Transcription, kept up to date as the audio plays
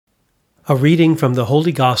A reading from the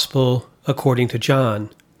Holy Gospel according to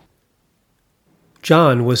John.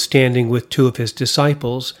 John was standing with two of his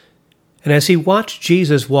disciples, and as he watched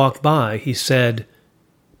Jesus walk by, he said,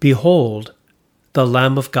 "Behold, the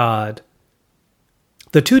Lamb of God."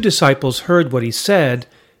 The two disciples heard what he said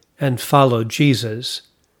and followed Jesus.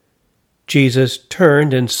 Jesus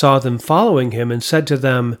turned and saw them following him and said to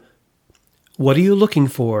them, "What are you looking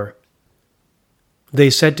for?"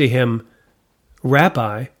 They said to him,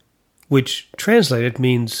 "Rabbi," which translated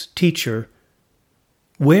means teacher,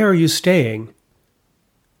 "where are you staying?"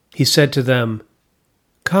 He said to them,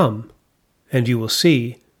 "Come, and you will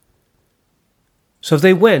see." So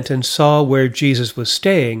they went and saw where Jesus was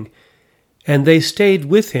staying, and they stayed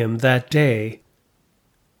with him that day.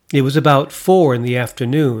 It was about 4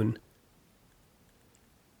 p.m.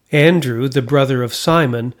 Andrew, the brother of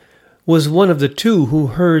Simon, was one of the two who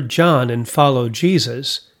heard John and followed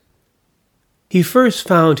Jesus. He first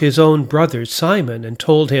found his own brother Simon and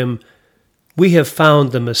told him, "We have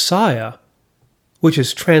found the Messiah," which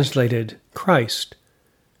is translated Christ.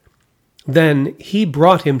 Then he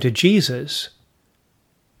brought him to Jesus.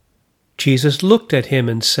 Jesus looked at him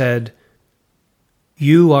and said,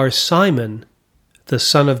 "You are Simon, the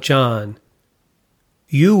son of John.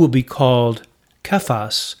 You will be called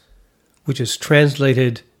Cephas," which is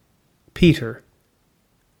translated Peter.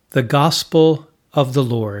 The Gospel of the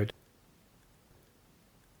Lord.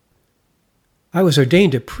 I was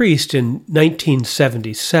ordained a priest in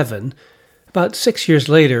 1977. About 6 years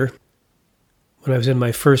later, when I was in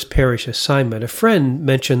my first parish assignment, a friend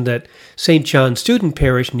mentioned that St. John's Student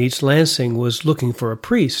Parish in East Lansing was looking for a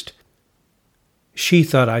priest. She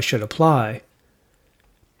thought I should apply.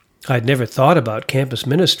 I'd never thought about campus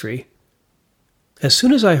ministry. As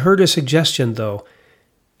soon as I heard her suggestion, though,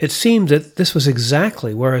 it seemed that this was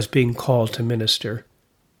exactly where I was being called to minister.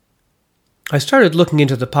 I started looking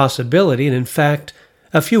into the possibility, and in fact,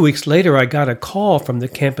 a few weeks later I got a call from the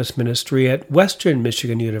campus ministry at Western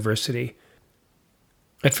Michigan University.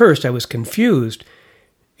 At first I was confused.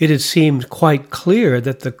 It had seemed quite clear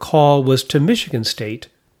that the call was to Michigan State.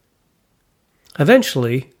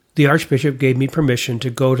 Eventually, the Archbishop gave me permission to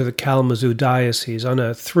go to the Kalamazoo Diocese on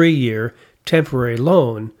a 3-year temporary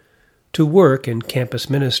loan to work in campus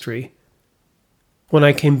ministry. When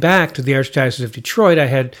I came back to the Archdiocese of Detroit, I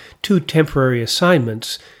had 2 temporary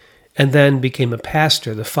assignments and then became a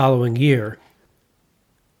pastor the following year.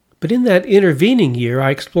 But in that intervening year,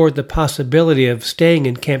 I explored the possibility of staying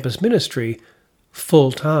in campus ministry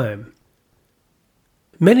full-time.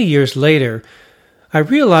 Many years later, I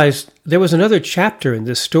realized there was another chapter in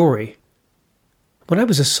this story. When I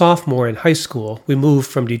was a sophomore in high school, we moved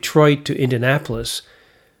from Detroit to Indianapolis.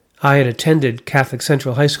 I had attended Catholic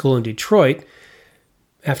Central High School in Detroit.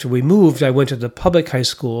 After we moved, I went to the public high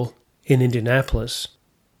school in Indianapolis.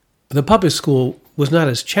 The public school was not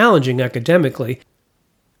as challenging academically,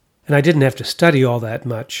 and I didn't have to study all that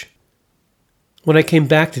much. When I came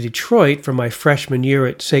back to Detroit for my freshman year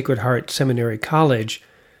at Sacred Heart Seminary College,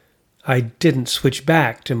 I didn't switch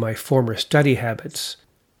back to my former study habits.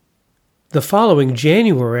 The following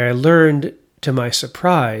January, I learned, to my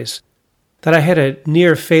surprise, that I had a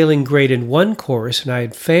near-failing grade in one course and I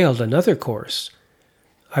had failed another course.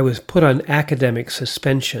 I was put on academic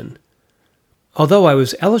suspension. Although I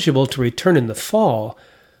was eligible to return in the fall,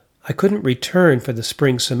 I couldn't return for the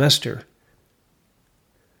spring semester.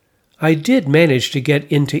 I did manage to get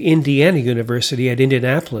into Indiana University at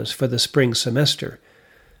Indianapolis for the spring semester.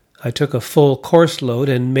 I took a full course load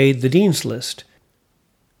and made the dean's list.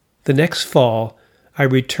 The next fall, I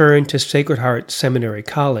returned to Sacred Heart Seminary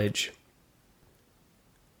College.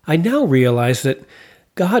 I now realize that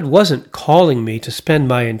God wasn't calling me to spend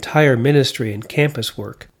my entire ministry in campus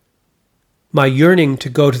work. My yearning to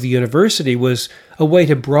go to the university was a way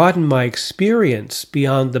to broaden my experience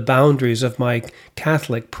beyond the boundaries of my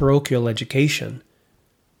Catholic parochial education.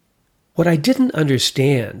 What I didn't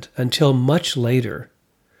understand until much later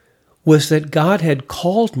was that God had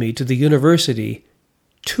called me to the university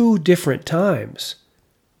 2 different times.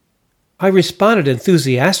 I responded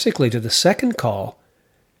enthusiastically to the second call,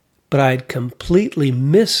 but I had completely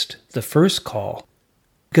missed the first call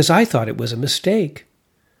because I thought it was a mistake.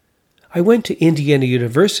 I went to Indiana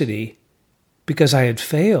University because I had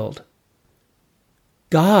failed.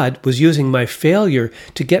 God was using my failure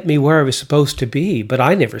to get me where I was supposed to be, but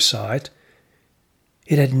I never saw it.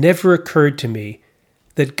 It had never occurred to me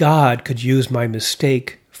that God could use my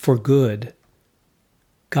mistake for good.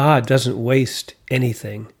 God doesn't waste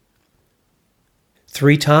anything.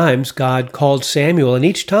 3 times God called Samuel, and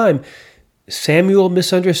each time Samuel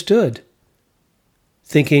misunderstood,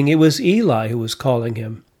 thinking it was Eli who was calling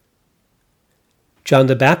him. John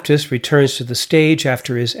the Baptist returns to the stage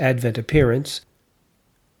after his Advent appearance.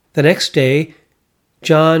 The next day,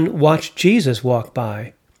 John watched Jesus walk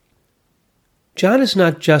by. John is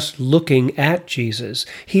not just looking at Jesus.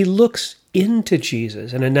 He looks into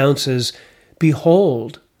Jesus and announces,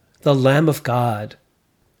 "Behold, the Lamb of God."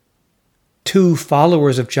 2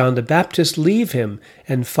 followers of John the Baptist leave him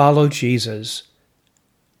and follow Jesus.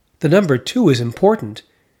 The number 2 is important.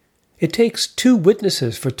 It takes 2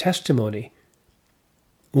 witnesses for testimony.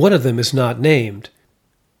 One of them is not named.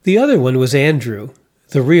 The other one was Andrew,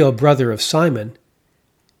 the real brother of Simon.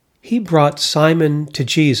 He brought Simon to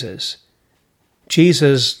Jesus.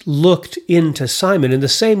 Jesus looked into Simon in the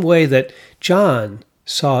same way that John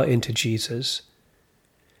saw into Jesus.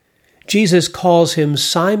 Jesus calls him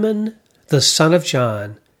Simon, the son of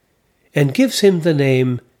John, and gives him the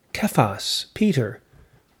name Cephas, Peter,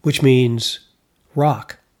 which means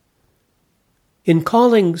rock. In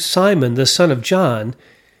calling Simon the son of John,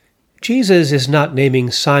 Jesus is not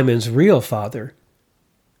naming Simon's real father.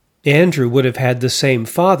 Andrew would have had the same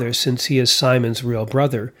father since he is Simon's real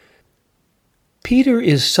brother. Peter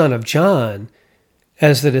is son of John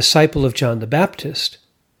as the disciple of John the Baptist,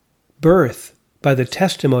 birth by the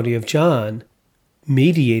testimony of John,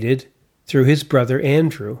 mediated through his brother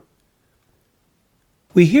Andrew.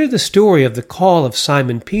 We hear the story of the call of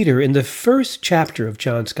Simon Peter in the first chapter of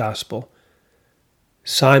John's Gospel.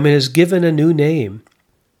 Simon is given a new name,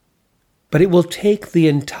 but it will take the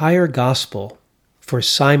entire Gospel for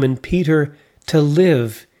Simon Peter to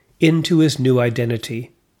live into his new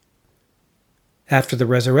identity. After the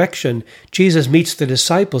resurrection, Jesus meets the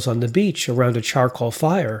disciples on the beach around a charcoal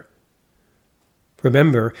fire.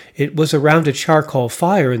 Remember, it was around a charcoal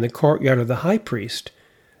fire in the courtyard of the high priest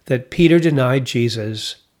that Peter denied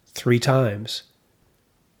Jesus 3 times.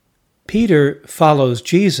 Peter follows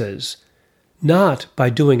Jesus not by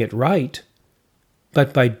doing it right,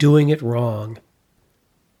 but by doing it wrong.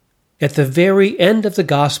 At the very end of the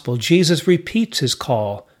gospel, Jesus repeats his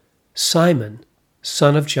call, "Simon,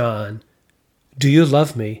 son of John, do you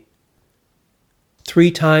love me?"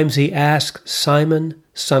 3 times he asks Simon,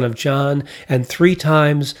 son of John, and 3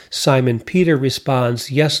 times Simon Peter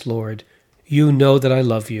responds, "Yes, Lord, you know that I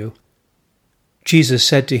love you." Jesus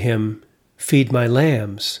said to him, "Feed my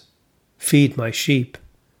lambs, feed my sheep."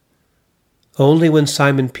 Only when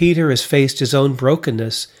Simon Peter has faced his own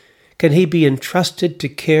brokenness can he be entrusted to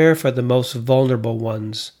care for the most vulnerable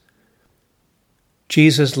ones.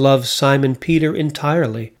 Jesus loves Simon Peter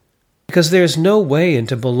entirely, because there's no way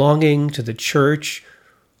into belonging to the church,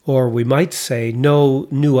 or we might say no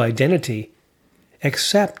new identity,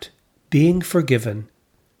 except being forgiven.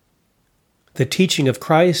 The teaching of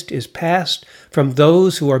Christ is passed from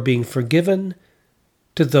those who are being forgiven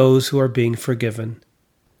to those who are being forgiven.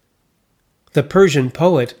 The Persian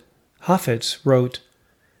poet Hafiz wrote,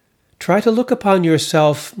 "Try to look upon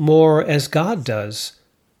yourself more as God does,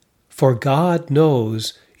 for God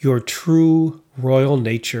knows your true royal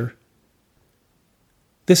nature."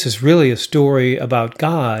 This is really a story about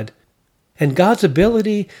God and God's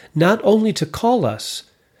ability not only to call us,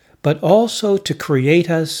 but also to create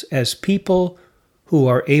us as people who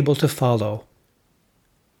are able to follow.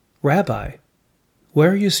 "Rabbi,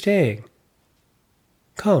 where are you staying?"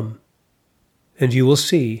 "Come, and you will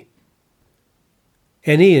see."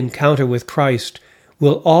 Any encounter with Christ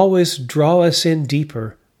will always draw us in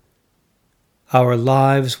deeper. Our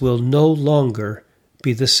lives will no longer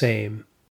be the same.